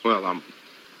Well, I'm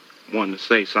wanting to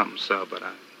say something, sir, but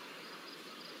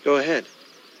Go ahead.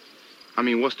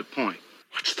 what's the point?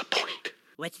 What's the point?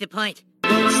 What's the point?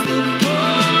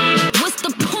 What's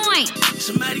the point?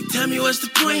 Somebody tell me what's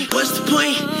the point? What's the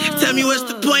point? Tell me what's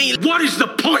the point? What is the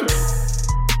point?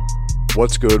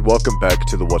 What's good? Welcome back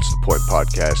to the What's the Point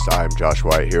podcast. I'm Josh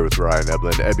White here with Ryan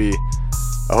Eblin. Ebby,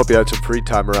 I hope you had some free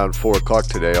time around 4 o'clock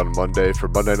today on Monday for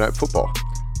Monday Night Football.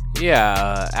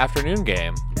 Yeah, afternoon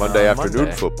game. Monday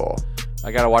afternoon football.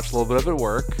 I got to watch a little bit of it at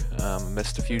work.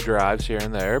 Missed a few drives here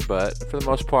and there, but for the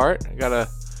most part, I got to...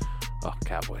 Oh,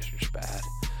 Cowboys are just bad.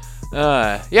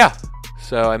 Yeah,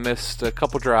 so I missed a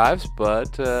couple drives,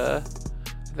 but I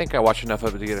think I watched enough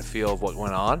of it to get a feel of what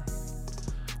went on.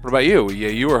 What about you? Yeah,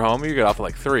 you were home. You got off at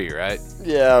like 3, right?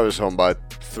 Yeah, I was home by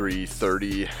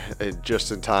 3:30, and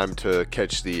just in time to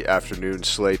catch the afternoon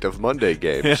slate of Monday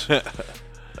games.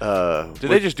 Did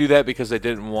they just do that because they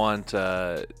didn't want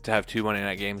to have 2 Monday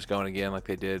night games going again like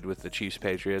they did with the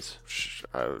Chiefs-Patriots?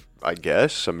 I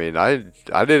guess. I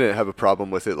didn't have a problem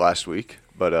with it last week,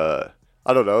 but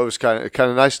I don't know. It was kind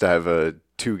of nice to have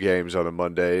 2 games on a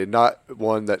Monday, not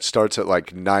one that starts at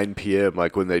like 9 p.m.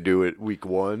 like when they do it week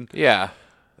 1. Yeah.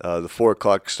 The 4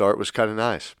 o'clock start was kind of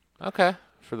nice. Okay.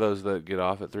 For those that get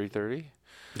off at 3:30.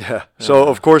 Yeah. So,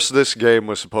 of course, this game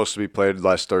was supposed to be played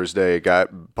last Thursday. It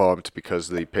got bumped because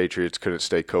the Patriots couldn't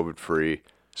stay COVID-free.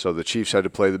 So the Chiefs had to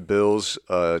play the Bills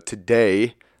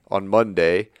today on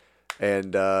Monday.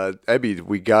 And, Ebby,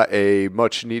 we got a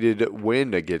much-needed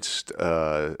win against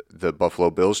the Buffalo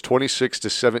Bills,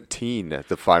 26-17 at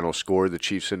the final score. The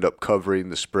Chiefs end up covering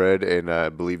the spread, and I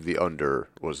believe the under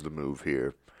was the move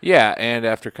here. Yeah, and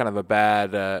after kind of a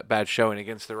bad showing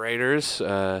against the Raiders,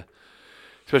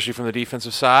 especially from the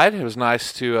defensive side, it was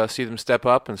nice to see them step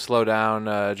up and slow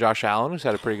down Josh Allen, who's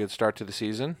had a pretty good start to the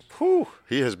season. Whew,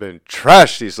 he has been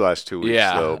trashed these last 2 weeks,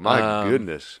 Yeah, though. My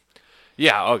goodness.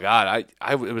 Yeah, oh God,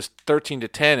 it was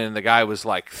 13-10, and the guy was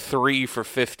like 3 for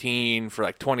 15 for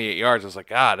like 28 yards. I was like,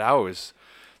 God, how was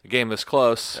the game this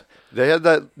close? They had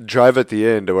that drive at the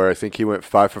end where I think he went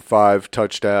 5 for 5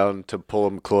 touchdown to pull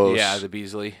him close. Yeah, the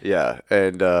Beasley. Yeah,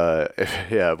 and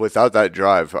without that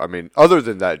drive, other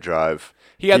than that drive,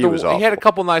 he was awful. He had a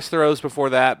couple nice throws before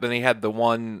that, but then he had the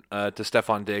one to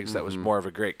Stephon Diggs that was more of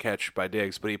a great catch by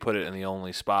Diggs, but he put it in the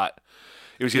only spot.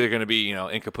 It was either going to be,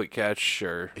 incomplete catch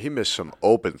or... He missed some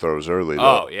open throws early,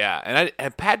 though. Oh, yeah.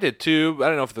 And Pat did, too. I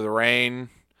don't know if the rain...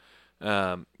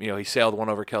 he sailed one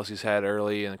over Kelsey's head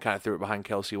early and kind of threw it behind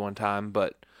Kelsey one time.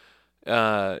 But,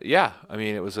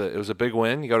 it was a big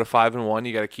win. You go to 5-1.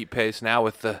 You got to keep pace now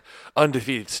with the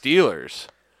undefeated Steelers,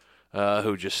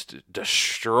 who just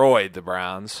destroyed the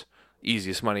Browns.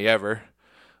 Easiest money ever.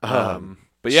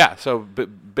 But yeah, so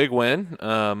big win.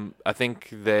 I think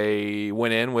they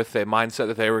went in with a mindset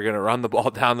that they were going to run the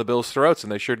ball down the Bills' throats,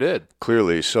 and they sure did.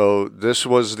 Clearly. So this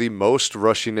was the most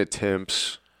rushing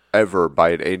attempts ever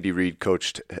by an Andy Reid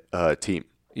coached team.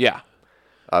 Yeah.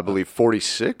 I believe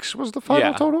 46 was the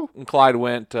final total? And Clyde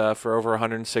went for over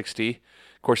 160.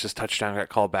 Of course, his touchdown got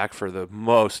called back for the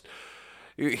most.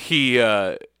 He,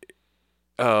 who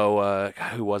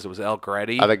was it? Was it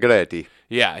Allegretti? Allegretti.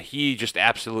 Yeah, he just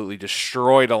absolutely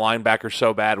destroyed a linebacker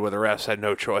so bad where the refs had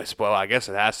no choice. Well, I guess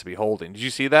it has to be holding. Did you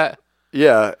see that?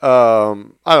 Yeah,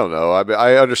 I don't know.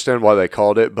 I understand why they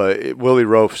called it, but Willie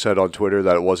Roaf said on Twitter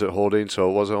that it wasn't holding, so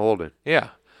it wasn't holding. Yeah.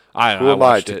 Who am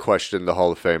I to question the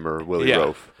Hall of Famer, Willie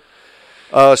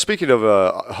Roaf? Speaking of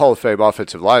Hall of Fame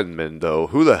offensive linemen, though,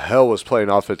 who the hell was playing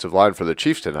offensive line for the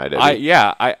Chiefs tonight?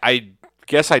 I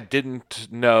guess I didn't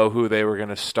know who they were going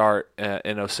to start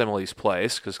in Osemele's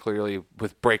place, because clearly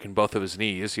with breaking both of his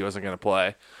knees, he wasn't going to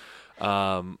play.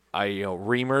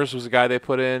 Reimers was the guy they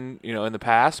put in the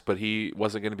past, but he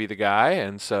wasn't going to be the guy,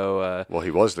 and so. Well,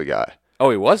 he was the guy.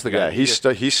 Oh, he was the guy.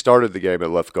 Yeah, he started the game at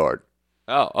left guard.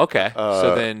 Oh, okay.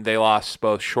 So then they lost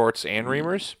both Shorts and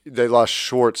Reimers? They lost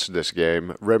Shorts this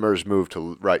game. Reimers moved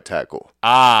to right tackle.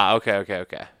 Ah, okay.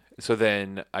 So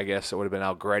then I guess it would have been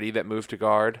Allegretti that moved to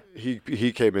guard? He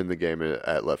came in the game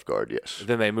at left guard, yes.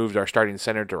 Then they moved our starting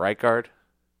center to right guard?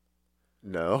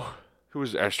 No. Who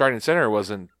was our starting center?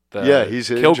 Wasn't he's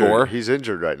Kilgore. Injured. He's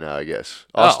injured right now, I guess.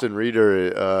 Austin Reeder,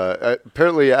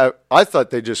 apparently I thought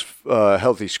they just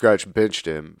healthy scratch benched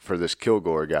him for this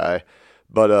Kilgore guy.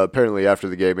 But apparently after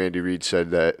the game, Andy Reid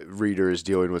said that Reeder is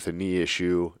dealing with a knee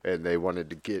issue, and they wanted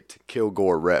to get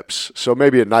Kilgore reps. So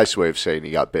maybe a nice way of saying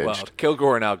he got benched. Well,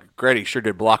 Kilgore and Allegretti sure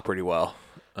did block pretty well.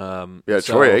 Troy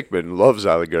Aikman loves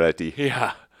Allegretti.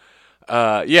 Yeah.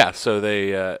 So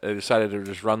they decided to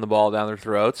just run the ball down their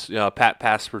throats. Pat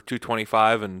passed for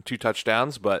 225 and 2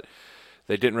 touchdowns, but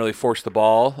they didn't really force the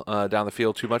ball down the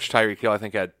field too much. Tyreek Hill, I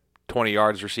think, had 20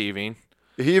 yards receiving.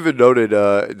 He even noted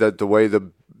that the way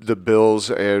the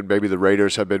Bills and maybe the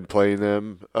Raiders have been playing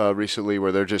them recently,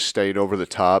 where they're just staying over the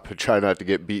top and try not to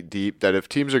get beat deep, that if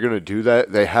teams are going to do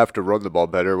that, they have to run the ball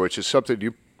better, which is something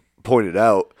you pointed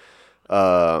out.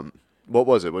 What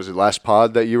was it? Was it last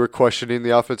pod that you were questioning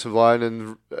the offensive line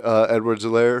and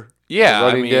Edwards-Helaire? Yeah,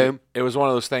 running game? It was one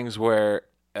of those things where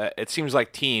it seems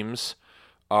like teams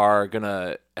are going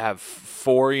to have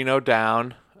 4,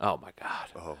 down. Oh, my God.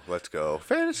 Oh, let's go.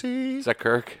 Fantasy. Is that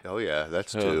Kirk? Oh, yeah,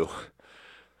 that's 2.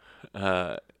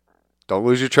 Don't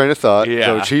lose your train of thought. Yeah.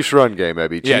 So Chiefs run game,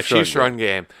 maybe. Chiefs run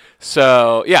game.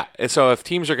 So, so if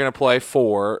teams are going to play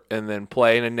 4 and then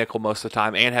play in a nickel most of the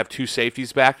time and have 2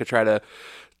 safeties back to try to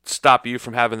stop you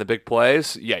from having the big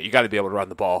plays, you got to be able to run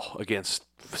the ball against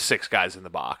 6 guys in the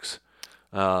box.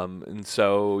 And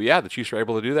so, the Chiefs were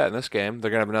able to do that in this game.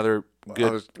 They're going to have another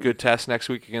good test next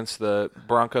week against the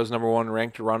Broncos' number 1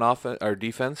 ranked run or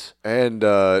defense. And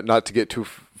not to get too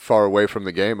far away from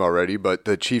the game already, but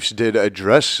the Chiefs did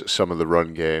address some of the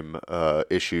run game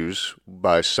issues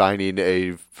by signing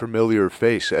a familiar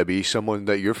face, Ebby, someone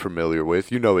that you're familiar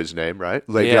with. You know his name, right?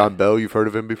 Le'Veon Bell, you've heard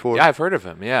of him before? Yeah, I've heard of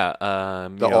him, yeah.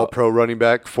 The all-pro running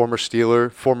back, former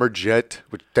Steeler, former Jet,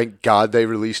 which thank God they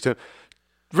released him.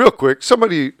 Real quick,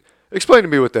 somebody explain to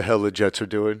me what the hell the Jets are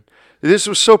doing. This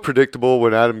was so predictable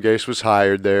when Adam Gase was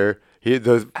hired there.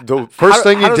 The first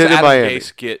thing he did in Miami. How does Adam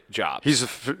Gase get jobs?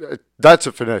 That's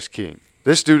a finesse king.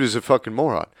 This dude is a fucking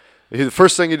moron. The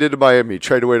first thing he did in Miami,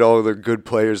 trade away all of their good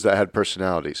players that had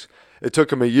personalities. It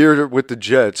took him a year with the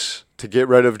Jets to get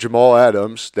rid of Jamal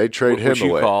Adams. They trade him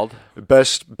you away. Called.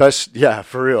 Best, yeah,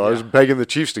 for real. Yeah. I was begging the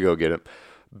Chiefs to go get him.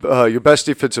 Your best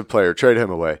defensive player, trade him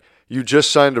away. You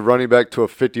just signed a running back to a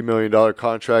 $50 million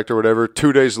contract or whatever.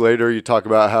 2 days later, you talk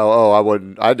about how,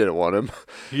 I didn't want him.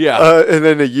 Yeah. And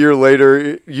then a year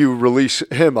later, you release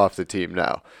him off the team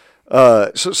now.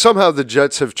 So somehow the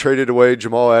Jets have traded away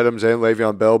Jamal Adams and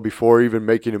Le'Veon Bell before even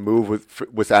making a move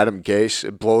with Adam Gase.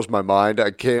 It blows my mind.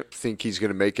 I can't think he's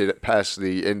going to make it past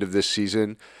the end of this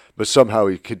season, but somehow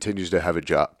he continues to have a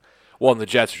job. Well, and the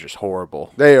Jets are just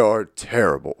horrible. They are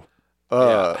terrible.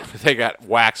 They got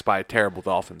waxed by a terrible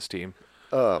Dolphins team.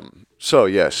 So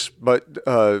yes, but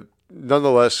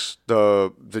nonetheless,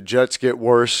 the Jets get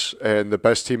worse, and the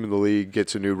best team in the league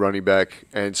gets a new running back,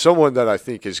 and someone that I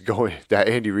think that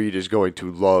Andy Reid is going to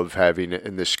love having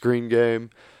in the screen game.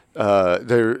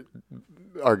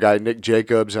 Our guy Nick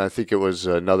Jacobs, and I think it was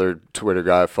another Twitter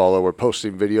guy I follow, were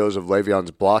posting videos of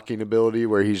Le'Veon's blocking ability,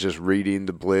 where he's just reading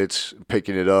the blitz,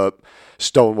 picking it up,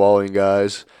 stonewalling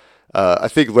guys. I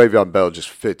think Le'Veon Bell just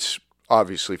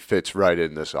obviously fits right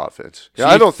in this offense. Yeah,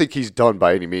 I don't think he's done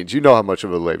by any means. You know how much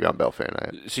of a Le'Veon Bell fan I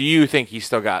am. So you think he's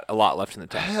still got a lot left in the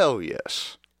tank? Hell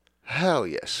yes.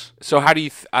 So how do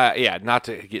you not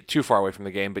to get too far away from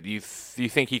the game, but do you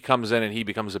think he comes in and he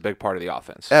becomes a big part of the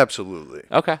offense? Absolutely.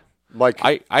 Okay.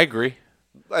 I agree.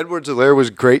 Edwards-Helaire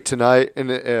was great tonight,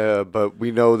 but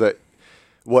we know that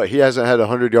he hasn't had a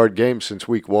 100-yard game since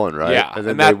week 1, right? Yeah, and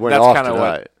then they went off tonight.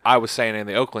 What I was saying in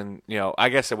the Oakland, I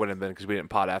guess it wouldn't have been because we didn't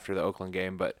pod after the Oakland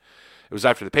game, but it was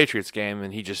after the Patriots game,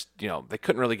 and he just, they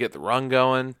couldn't really get the run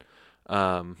going.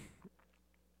 I'm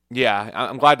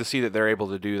glad to see that they're able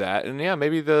to do that, and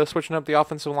maybe the switching up the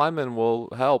offensive linemen will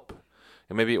help.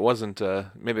 And maybe it wasn't,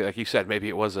 maybe like you said, maybe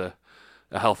it was a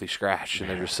healthy scratch, and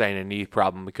they're just saying a knee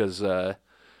problem because.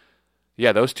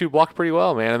 Those two blocked pretty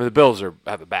well, man. I mean, the Bills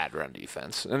have a bad run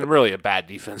defense, and really a bad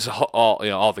defense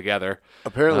altogether.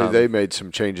 Apparently, they made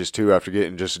some changes too after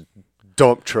getting just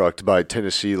dump trucked by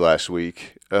Tennessee last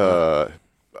week.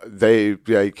 They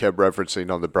kept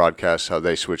referencing on the broadcast how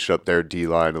they switched up their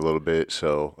D-line a little bit,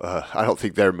 so I don't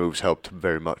think their moves helped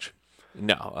very much.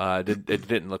 No, it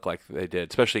didn't look like they did,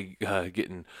 especially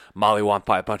getting mollywomped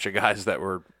by a bunch of guys that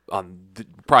were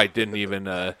probably didn't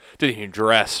even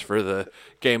dress for the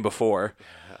game before.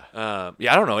 I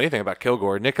don't know anything about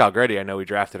Kilgore. Nick Algretti, I know we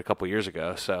drafted a couple years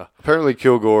ago. So apparently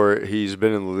Kilgore, he's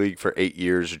been in the league for 8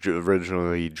 years.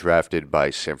 Originally drafted by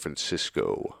San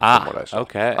Francisco. From what I saw.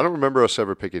 Okay. I don't remember us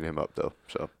ever picking him up though.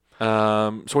 So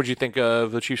what did you think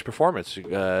of the Chiefs' performance?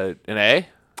 An A?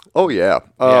 Oh yeah.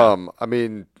 I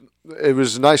mean, it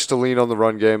was nice to lean on the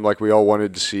run game like we all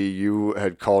wanted to see. You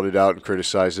had called it out and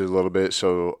criticized it a little bit.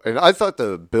 And I thought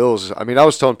the Bills, I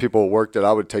was telling people at work that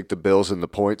I would take the Bills and the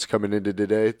points coming into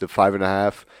today, the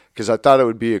 5.5, because I thought it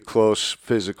would be a close,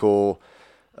 physical,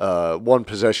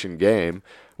 one-possession game,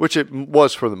 which it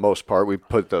was for the most part. We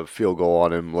put the field goal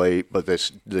on him late, but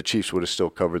the Chiefs would have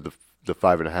still covered the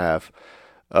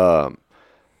 5.5.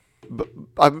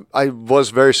 I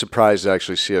was very surprised to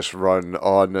actually see us run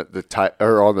on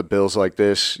the Bills like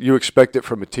this. You expect it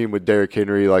from a team with Derrick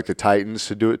Henry like the Titans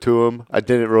to do it to him. I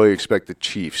didn't really expect the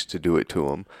Chiefs to do it to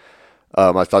him.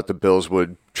 I thought the Bills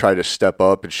would try to step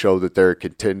up and show that they're a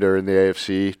contender in the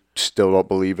AFC. Still don't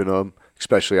believe in them,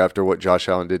 especially after what Josh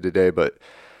Allen did today. But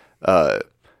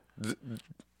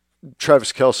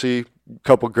Travis Kelce,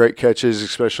 couple great catches,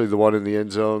 especially the one in the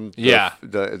end zone. Yeah.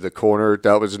 The corner,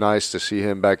 that was nice to see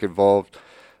him back involved.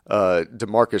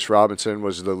 Demarcus Robinson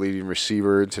was the leading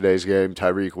receiver in today's game.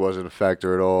 Tyreek wasn't a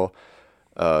factor at all.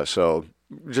 So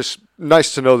just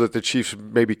nice to know that the Chiefs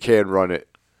maybe can run it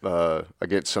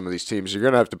against some of these teams. You're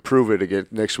going to have to prove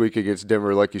it next week against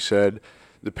Denver, like you said.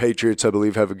 The Patriots, I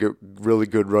believe, have a really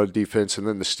good run defense, and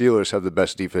then the Steelers have the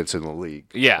best defense in the league.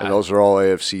 Yeah. And those are all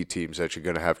AFC teams that you're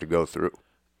going to have to go through.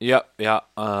 Yep, yeah.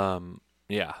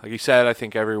 Yeah, like you said, I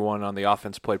think everyone on the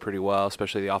offense played pretty well,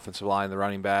 especially the offensive line, the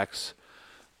running backs.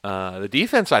 The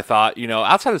defense, I thought,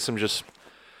 outside of some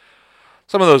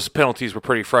of those penalties were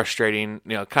pretty frustrating,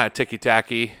 kind of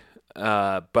ticky-tacky.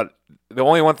 But the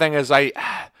only one thing is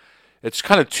it's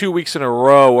kind of 2 weeks in a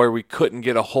row where we couldn't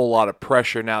get a whole lot of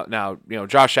pressure. Now,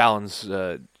 Josh Allen's,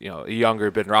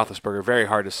 younger, Ben Roethlisberger, very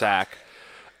hard to sack.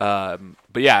 But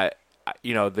yeah,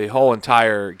 the whole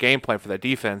entire game plan for that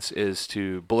defense is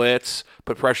to blitz,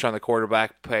 put pressure on the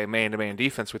quarterback, play man-to-man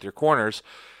defense with your corners.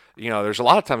 There's a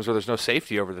lot of times where there's no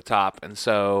safety over the top, and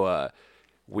so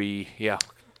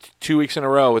 2 weeks in a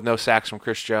row with no sacks from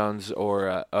Chris Jones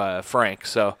or Frank.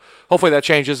 So hopefully that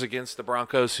changes against the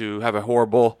Broncos, who have a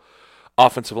horrible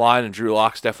offensive line, and Drew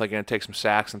Lock's definitely going to take some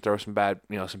sacks and throw some bad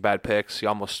picks. He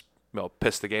almost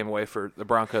pissed the game away for the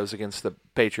Broncos against the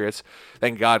Patriots.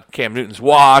 Thank God Cam Newton's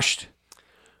washed.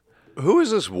 Who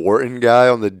is this Wharton guy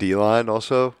on the D-line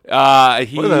also? Where the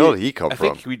hell did he come from? I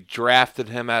think we drafted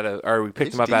him we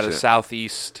picked him up out of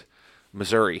Southeast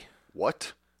Missouri.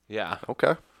 What? Yeah.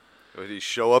 Okay. Did he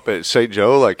show up at St.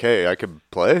 Joe like, hey, I can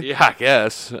play? Yeah, I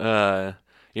guess.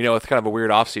 It's kind of a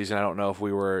weird offseason. I don't know if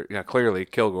we were, clearly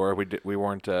Kilgore, we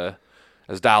weren't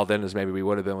as dialed in as maybe we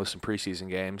would have been with some preseason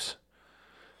games.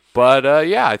 But,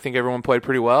 I think everyone played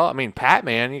pretty well. I mean, Pat,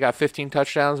 man, you got 15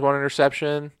 touchdowns, 1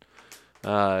 interception.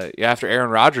 After Aaron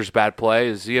Rodgers' bad play,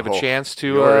 does he have a chance to...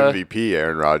 Your MVP,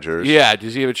 Aaron Rodgers. Yeah,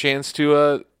 does he have a chance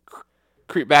to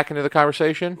creep back into the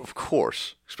conversation? Of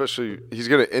course. Especially, he's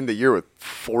going to end the year with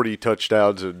 40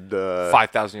 touchdowns and...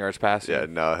 5,000 yards passing. Yeah,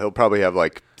 no, he'll probably have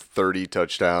 30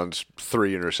 touchdowns,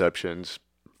 3 interceptions.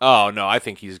 Oh, no, I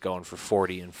think he's going for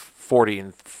 40 and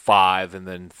 5 and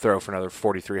then throw for another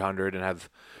 4,300 and have...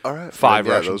 All right. 5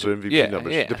 yeah, rushing. those are MVP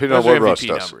numbers. Yeah. Depending Those on what are Russ MVP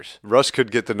does. numbers. Russ could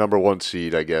get the number 1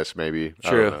 seed, I guess, maybe.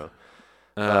 True.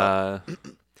 I don't know.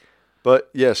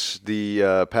 But, yes,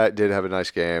 the Pat did have a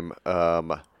nice game.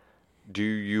 Do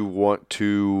you want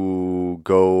to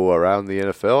go around the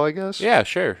NFL, I guess? Yeah,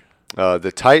 sure.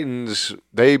 The Titans,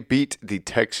 they beat the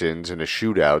Texans in a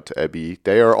shootout, Ebby.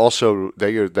 They're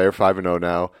 5-0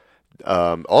 now.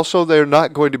 Also, they're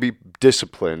not going to be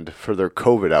disciplined for their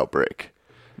COVID outbreak.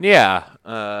 Yeah.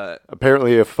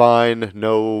 Apparently a fine,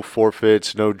 no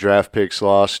forfeits, no draft picks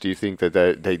lost. Do you think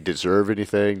that they deserve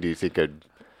anything? Do you think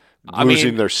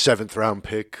losing their 7th round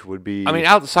pick would be... I mean,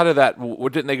 outside of that,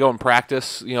 didn't they go and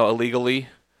practice, illegally?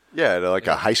 Yeah, like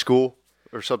a high school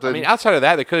or something? I mean, outside of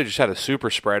that, they could have just had a super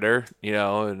spreader,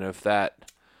 and if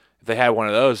they had one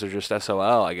of those, they're just SOL,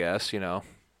 I guess,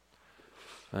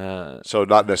 So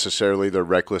not necessarily the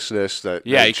recklessness that...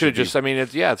 Yeah, you could have just... I mean,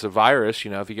 it's a virus.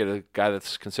 If you get a guy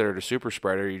that's considered a super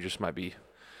spreader, you just might be,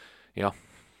 you're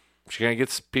going to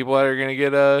get people that are going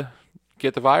to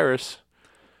get the virus.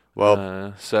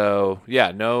 Well...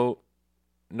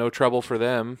 no trouble for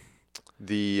them.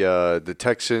 The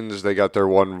Texans, they got their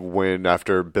 1 win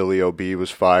after Billy O.B. was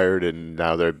fired, and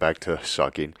now they're back to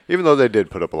sucking, even though they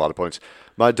did put up a lot of points.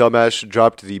 My dumbass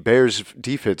dropped the Bears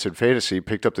defense in fantasy,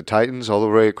 picked up the Titans all the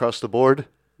way across the board.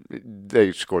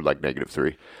 They scored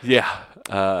 -3. Yeah.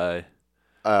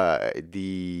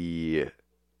 The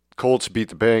Colts beat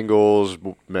the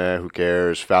Bengals. Meh, who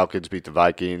cares? Falcons beat the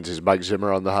Vikings. Is Mike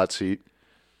Zimmer on the hot seat?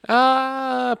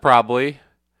 Probably.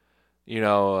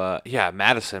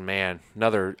 Madison, man,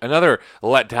 another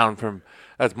letdown from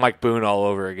that's Mike Boone all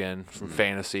over again from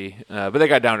fantasy. But they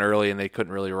got down early and they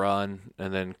couldn't really run.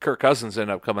 And then Kirk Cousins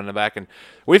ended up coming back. And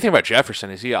what do you think about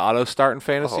Jefferson? Is he an auto start in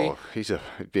fantasy? Oh,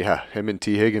 him and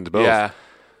T. Higgins both. Yeah.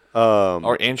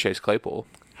 And Chase Claypool.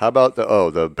 How about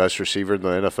the best receiver in the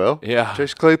NFL? Yeah.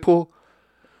 Chase Claypool.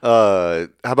 How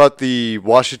about the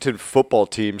Washington football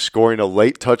team scoring a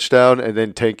late touchdown and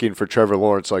then tanking for Trevor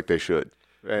Lawrence like they should?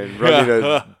 and running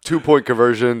a 2-point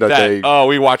conversion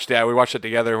we watched that. We watched it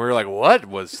together, and we were like, "What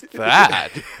was that?"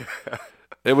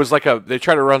 It was like they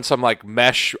tried to run some like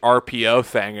mesh RPO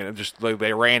thing, and it just like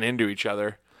they ran into each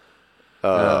other.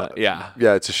 Yeah,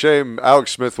 it's a shame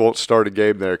Alex Smith won't start a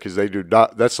game there because they do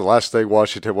not. That's the last thing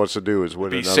Washington wants to do is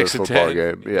win another football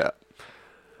game. Yeah.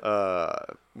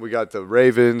 We got the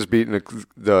Ravens beating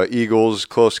the Eagles,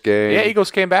 close game. Yeah,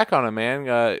 Eagles came back on him,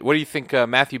 man. What do you think?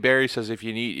 Matthew Berry says if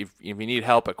you need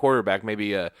help at quarterback,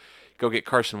 maybe go get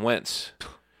Carson Wentz.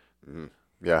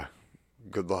 Yeah,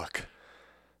 good luck.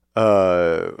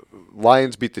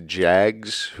 Lions beat the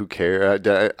Jags. Who cares?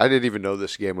 I didn't even know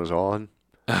this game was on.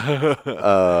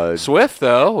 Swift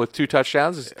though with 2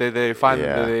 touchdowns. They find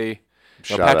that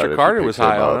Patrick Carter was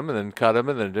high on him and then cut him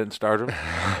and then didn't start him.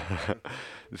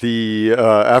 The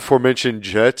aforementioned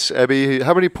Jets, Ebby,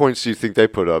 how many points do you think they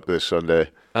put up this Sunday?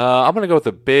 I'm going to go with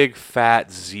a big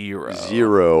fat 0.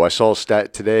 0. I saw a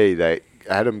stat today that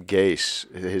Adam Gase,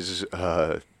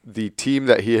 the team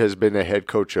that he has been a head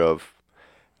coach of,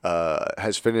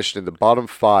 has finished in the bottom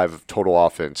 5 of total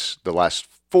offense the last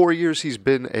 4 years he's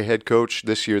been a head coach.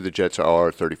 This year the Jets are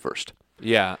 31st.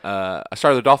 Yeah, I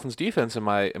started the Dolphins defense in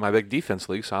my big defense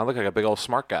league, so I look like a big old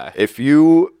smart guy.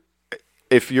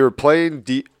 If you're playing,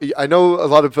 I know a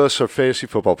lot of us are fantasy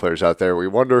football players out there. We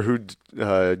wonder who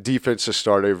defense to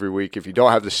start every week. If you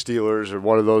don't have the Steelers or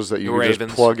one of those that you can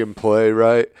just plug and play,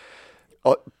 right?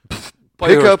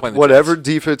 Pick up whatever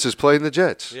defense is playing the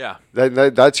Jets. Yeah,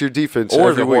 that's your defense. Or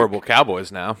every the horrible Cowboys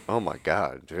now. Oh my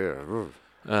God,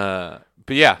 yeah.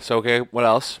 But yeah, so okay, what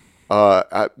else?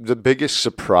 The biggest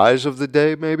surprise of the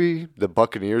day, maybe the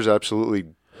Buccaneers absolutely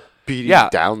beating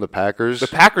down the Packers. The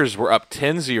Packers were up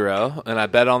 10-0, and I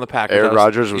bet on the Packers. Aaron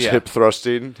Rodgers was hip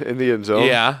thrusting in the end zone.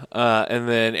 Yeah, and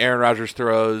then Aaron Rodgers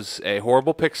throws a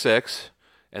horrible pick 6,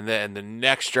 and then the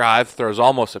next drive throws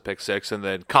almost a pick 6, and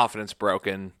then confidence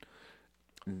broken.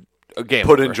 A game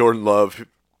Put over. in Jordan Love.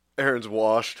 Aaron's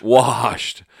washed.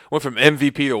 Went from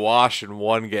MVP to washed in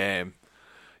one game.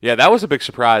 Yeah, that was a big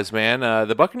surprise, man.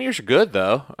 The Buccaneers are good,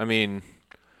 though. I mean,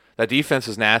 that defense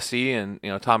is nasty, and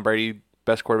Tom Brady,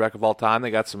 best quarterback of all time.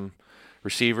 They got some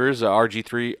receivers.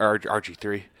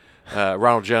 RG3.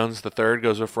 Ronald Jones III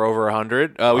goes for over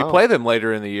 100. We play them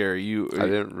later in the year. I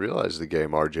didn't realize the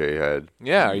game RJ had.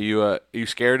 Yeah, are you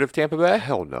scared of Tampa Bay?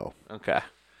 Hell no. Okay.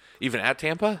 Even at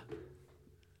Tampa?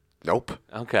 Nope.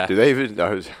 Okay. Do they even?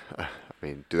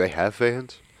 Do they have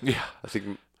fans? Yeah, I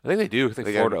think they do. I think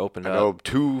Florida opened up. I know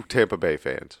 2 Tampa Bay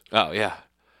fans. Oh yeah.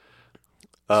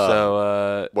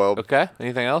 Well, okay.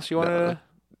 Anything else you want to?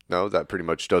 No, that pretty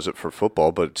much does it for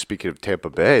football. But speaking of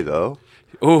Tampa Bay, though,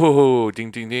 ooh,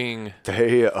 ding ding ding!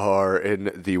 They are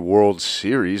in the World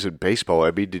Series in baseball.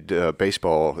 I mean,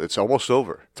 baseball. It's almost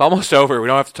over. It's almost over. We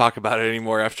don't have to talk about it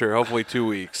anymore after hopefully 2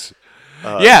 weeks.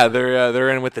 They're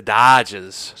in with the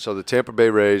Dodgers. So the Tampa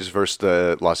Bay Rays versus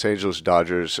the Los Angeles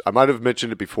Dodgers. I might have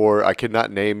mentioned it before. I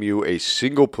cannot name you a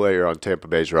single player on Tampa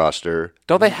Bay's roster.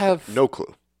 Don't they have no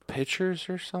clue? Pitchers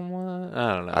or someone?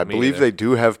 I don't know. I believe they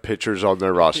do have pitchers on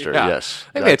their roster. Yeah. Yes,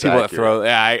 I think they have people that throw.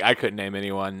 Yeah, I couldn't name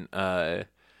anyone. But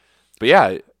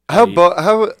yeah, how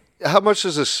much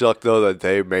does it suck though that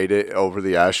they made it over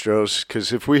the Astros?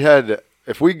 Because if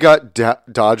we got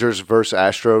Dodgers versus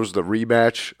Astros, the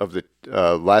rematch of the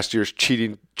last year's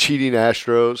cheating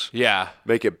Astros,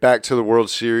 make it back to the World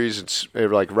Series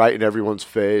and like right in everyone's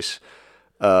face.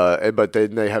 But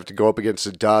then they have to go up against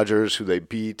the Dodgers, who they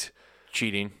beat.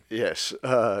 Cheating. Yes.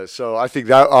 So I think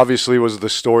that obviously was the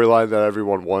storyline that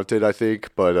everyone wanted, I think.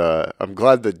 But I'm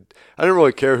glad that I didn't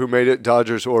really care who made it,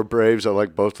 Dodgers or Braves. I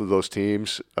like both of those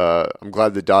teams. I'm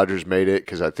glad the Dodgers made it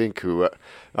because I think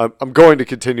I'm going to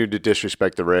continue to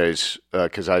disrespect the Rays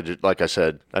because like I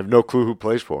said, I have no clue who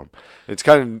plays for them. It's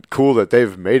kind of cool that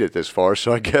they've made it this far.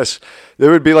 So I guess they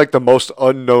would be like the most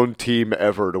unknown team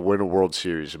ever to win a World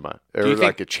Series a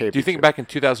championship. Do you think back in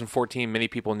 2014, many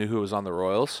people knew who was on the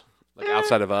Royals? Like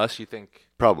outside of us, you think?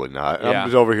 Probably not. Yeah. I'm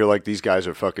just over here like these guys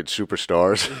are fucking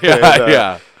superstars.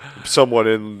 Yeah, and, someone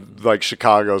in like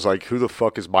Chicago's like, who the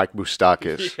fuck is Mike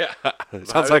Moustakis? Yeah,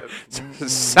 sounds like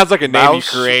a name you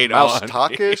create.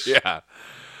 Moustakis? Yeah.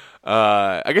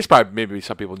 I guess probably maybe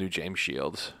some people knew James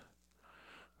Shields.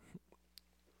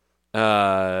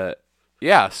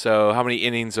 Yeah. So how many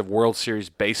innings of World Series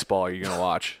baseball are you gonna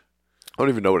watch? I don't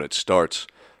even know when it starts.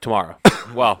 Tomorrow.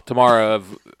 Well, tomorrow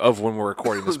of when we're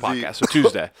recording this podcast, so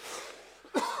Tuesday.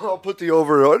 I'll put the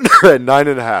over on at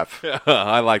 9.5.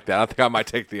 I like that. I think I might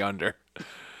take the under.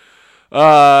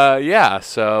 Yeah,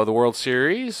 so the World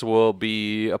Series will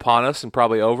be upon us and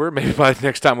probably over, maybe by the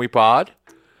next time we pod.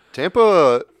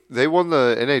 Tampa, they won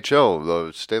the NHL,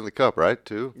 the Stanley Cup, right,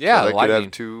 too? Yeah, so they could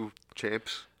have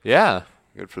champs. Yeah.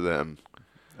 Good for them.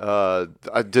 I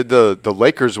did the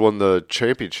Lakers won the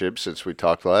championship since we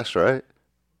talked last, right?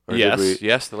 Or did we-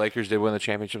 Yes, the Lakers did win the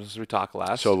championship since we talked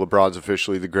last. So LeBron's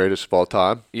officially the greatest of all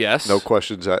time. yes. No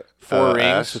questions. 4 rings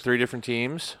asked. to 3 different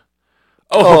teams.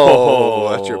 Oh,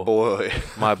 that's your boy,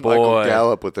 My Michael boy.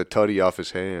 Gallup with a tutty off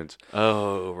his hands.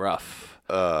 Oh, rough.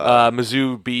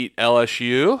 Mizzou beat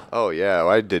LSU. Oh yeah,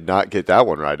 I did not get that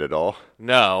one right at all.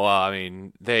 No, I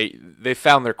mean they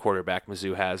found their quarterback.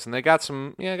 Mizzou has, and they got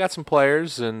some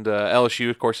players. And LSU,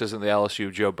 of course, isn't the LSU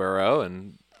of Joe Burrow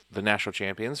and the national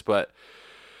champions, but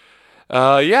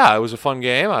yeah, it was a fun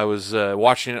game. I was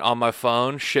watching it on my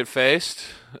phone, shit faced.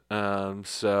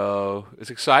 So it's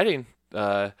exciting.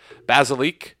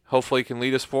 Basilique hopefully can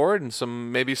lead us forward,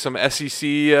 and maybe some SEC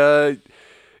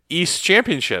East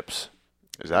championships.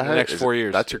 Is that In the next 4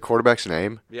 years. That's your quarterback's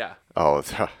name? Yeah. Oh,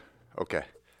 okay.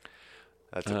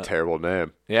 That's a terrible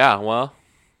name. Yeah, well,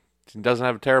 he doesn't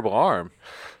have a terrible arm.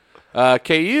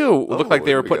 KU looked like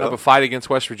they there were we putting go. up a fight against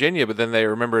West Virginia, but then they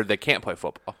remembered they can't play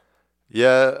football.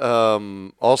 Yeah.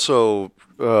 Also,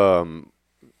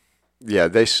 yeah,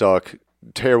 they suck.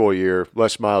 Terrible year.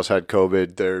 Les Miles had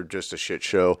COVID. They're just a shit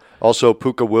show. Also,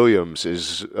 Puka Williams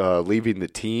is leaving the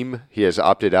team. He has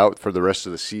opted out for the rest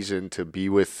of the season to be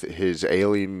with his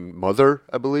ailing mother,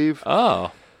 I believe.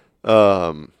 Oh,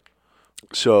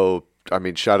 So, I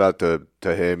mean, shout out to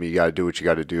him. You got to do what you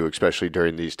got to do, especially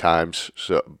during these times.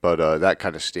 So, but that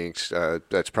kind of stinks.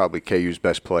 That's probably KU's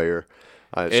best player.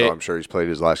 So I'm sure he's played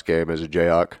his last game as a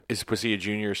Jayhawk. was he a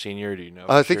junior or senior? Do you know?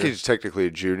 I for think sure? he's technically a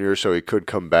junior, so he could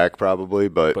come back probably.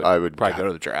 But I would probably go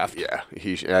to the draft. Yeah,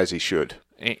 as he should.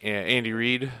 Andy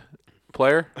Reid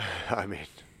player. I mean,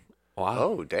 Wow.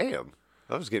 oh damn,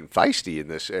 I was getting feisty in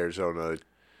this Arizona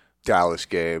Dallas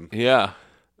game. Yeah.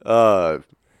 I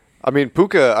mean,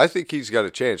 Puka, I think he's got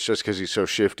a chance just because he's so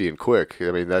shifty and quick.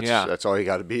 I mean, that's all you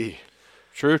got to be.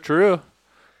 True.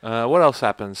 What else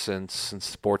happened since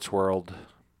sports world?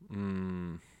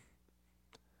 How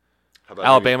about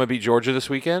Alabama beat Georgia this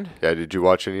weekend. Yeah, did you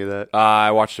watch any of that?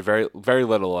 I watched a very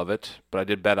little of it, but I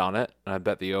did bet on it. I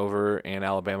bet the over and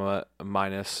Alabama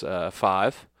minus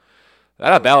 5.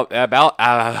 That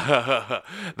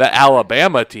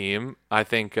Alabama team, I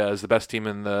think, is the best team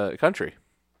in the country.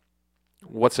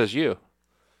 What says you?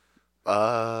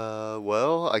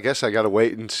 Well, I guess I got to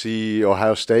wait and see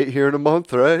Ohio State here in a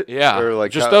month, right? Yeah, Or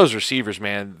like just those receivers,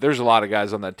 man. There's a lot of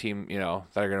guys on that team, that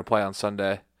are going to play on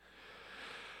Sunday.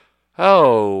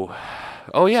 Oh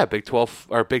yeah, Big 12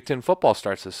 or Big 10 football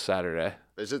starts this Saturday.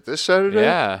 Is it this Saturday?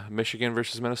 Yeah, Michigan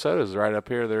versus Minnesota is right up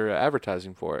here. They're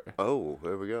advertising for it. Oh,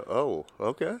 there we go. Oh,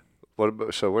 okay. What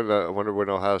about? So when? I wonder when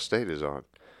Ohio State is on.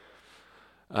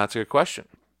 That's a good question.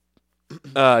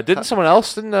 Didn't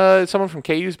someone from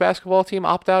KU's basketball team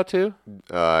opt out too?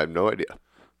 I have no idea.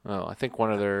 Oh, I think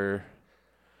one of their.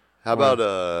 How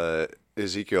about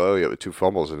Ezekiel Elliott with 2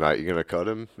 fumbles tonight? You gonna cut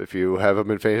him if you have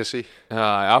him in fantasy?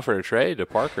 I offered a trade to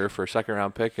Parker for a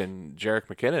 2nd-round pick and Jarek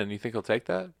McKinnon. You think he'll take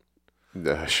that?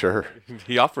 Sure.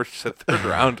 He offered a 3rd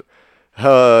round.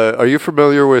 Are you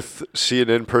familiar with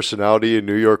CNN personality and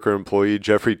New Yorker employee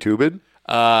Jeffrey Toobin?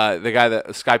 The guy that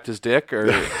Skyped his dick or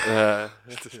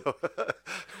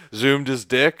Zoomed his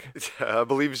dick. I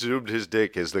believe zoomed his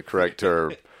dick is the correct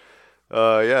term.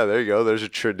 Yeah, there you go. There's a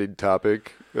trending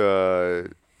topic.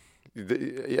 Abby,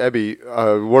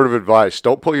 word of advice: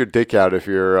 don't pull your dick out if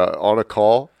you're on a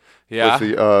call Yeah.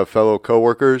 with the fellow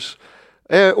coworkers,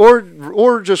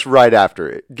 or just right after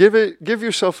it. Give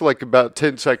yourself like about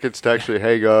 10 seconds to actually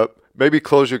hang up. Maybe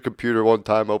close your computer one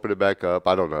time, open it back up.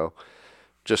 I don't know.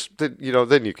 Just then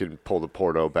you can pull the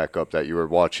porno back up that you were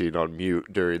watching on mute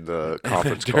during the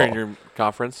conference During call. your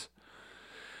conference.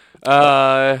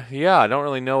 Yeah, I don't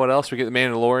really know what else. We get the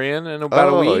Mandalorian in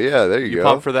about a week. Oh, yeah, there you go.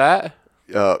 Pumped for that?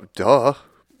 Duh.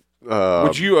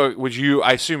 Would you?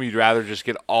 I assume you'd rather just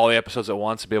get all the episodes at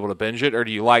once and be able to binge it, or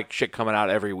do you like shit coming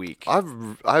out every week?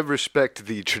 I respect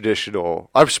the traditional.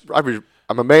 I'm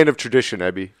a man of tradition,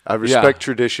 Abby. I respect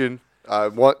tradition. I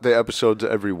want the episodes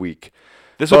every week.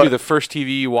 This will be the first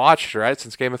TV you watched, right,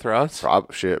 since Game of Thrones?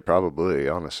 Probably,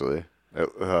 honestly.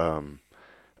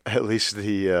 At least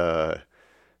the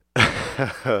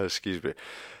excuse me.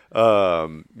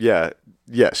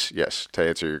 Yes. To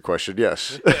answer your question,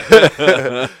 yes.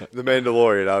 The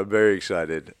Mandalorian. I'm very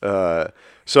excited.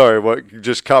 Sorry, what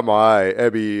just caught my eye,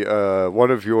 Abby? One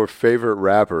of your favorite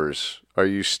rappers. Are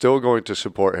you still going to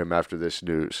support him after this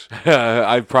news?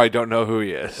 I probably don't know who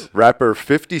he is. Rapper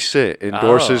 50 Cent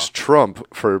endorses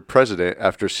Trump for president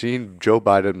after seeing Joe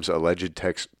Biden's alleged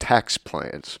tax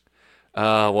plans.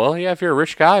 Well, yeah, if you're a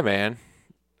rich guy, man,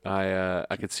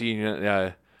 I could see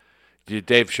Dave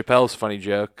Chappelle's funny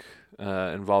joke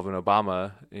involving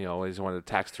Obama. He's wanted to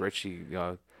tax the rich.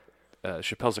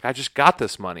 Chappelle's like, I just got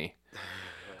this money.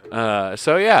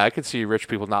 So yeah, I could see rich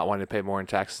people not wanting to pay more in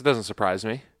taxes. It doesn't surprise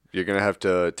me. You're going to have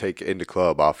to take In the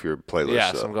Club off your playlist.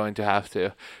 Yes, I'm going to have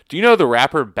to. Do you know the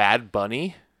rapper Bad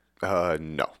Bunny?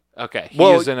 No. Okay, he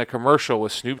is in a commercial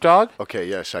with Snoop Dogg. Okay,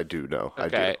 yes, I do know.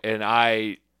 Okay, I do. and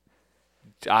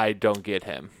I don't get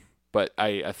him, but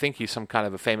I think he's some kind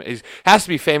of a famous. He has to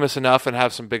be famous enough and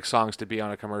have some big songs to be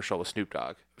on a commercial with Snoop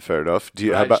Dogg. Fair enough.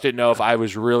 I just didn't know if I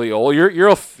was really old. You're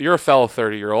a fellow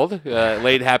 30-year-old.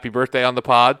 Late happy birthday on the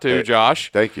pod to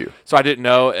Josh. Thank you. So I didn't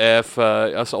know if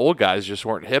us old guys just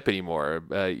weren't hip anymore.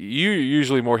 You're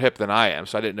usually more hip than I am,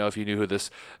 so I didn't know if you knew who this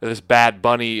Bad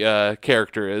Bunny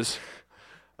character is.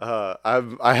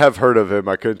 I have heard of him.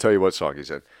 I couldn't tell you what song he's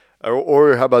in.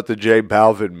 Or how about the J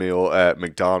Balvin meal at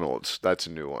McDonald's? That's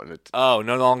a new one. No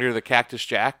longer the Cactus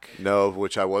Jack? No,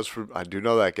 which I do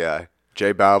know that guy.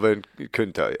 J Balvin,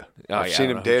 couldn't tell you. I've seen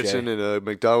him dancing in a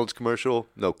McDonald's commercial.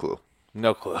 No clue.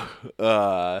 No clue.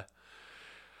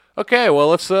 Okay, well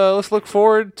let's look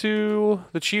forward to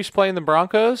the Chiefs playing the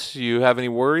Broncos. You have any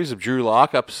worries of Drew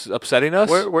Lock upsetting us?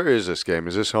 Where is this game?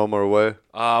 Is this home or away?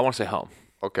 I want to say home.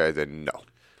 Okay, then no.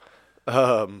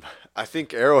 I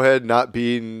think Arrowhead not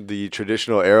being the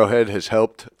traditional Arrowhead has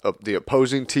helped the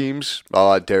opposing teams.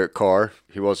 Derek Carr,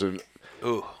 he wasn't.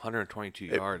 122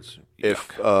 yards.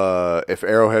 If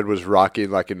Arrowhead was rocking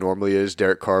like it normally is,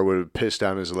 Derek Carr would have pissed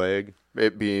down his leg.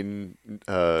 It being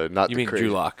not. You mean crazy.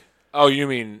 Drew Lock? Oh, you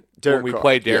mean Derek when we Carr.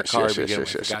 played Derek Yes, Carr? yes,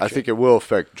 Gotcha. yes. I think it will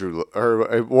affect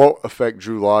it won't affect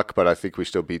Drew Lock, but I think we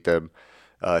still beat them.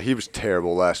 He was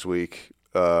terrible last week.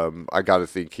 I got to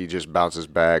think he just bounces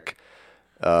back.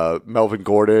 Melvin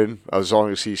Gordon, as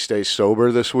long as he stays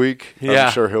sober this week, yeah.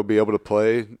 I'm sure he'll be able to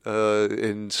play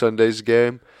in Sunday's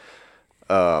game.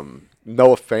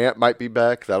 Noah Fant might be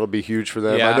back. That'll be huge for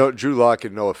them. Yeah. I know Drew Lock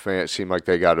and Noah Fant seem like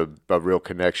they got a real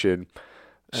connection.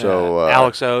 So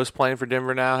Alex O's playing for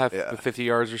Denver now, have 50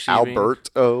 yards receiving.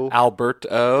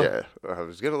 Alberto. Yeah, I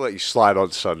was gonna let you slide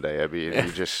on Sunday. I mean,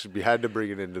 you had to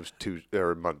bring it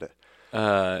into Monday.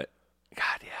 God,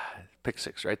 yeah, pick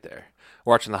six right there.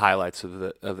 Watching the highlights of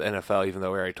the NFL, even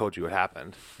though we already told you what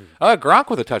happened. Gronk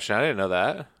with a touchdown. I didn't know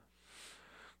that.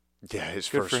 Yeah, his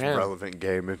Good first relevant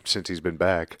game since he's been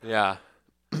back. Yeah.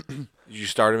 Did you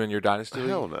start him in your dynasty league?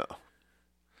 Hell no.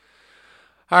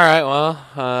 All right,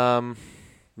 well,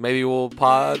 maybe we'll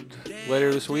pod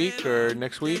later this week or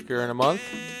next week or in a month.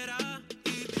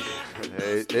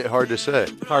 It's hard to say.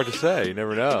 Hard to say. You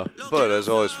never know. But as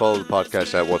always, follow the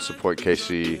podcast at What's the Point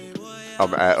KC.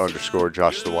 I'm at _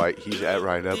 Josh the White. He's at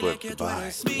Ryan Eblin.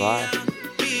 Goodbye. Bye.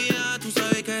 Tú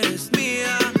sabes que eres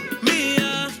mía,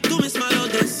 mía. Tú misma lo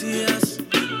decías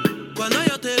cuando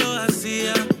yo te lo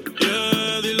hacía.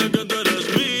 Dile que tú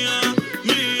eres mía,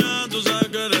 mía. Tú sabes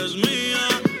que eres mía,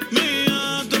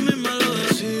 mía. Tú misma lo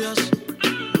decías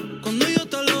cuando yo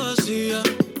te lo hacía.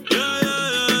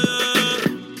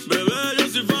 Bebé, yo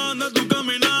soy fan de tu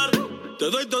caminar. Te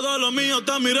doy todo lo mío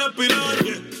hasta mi respirar.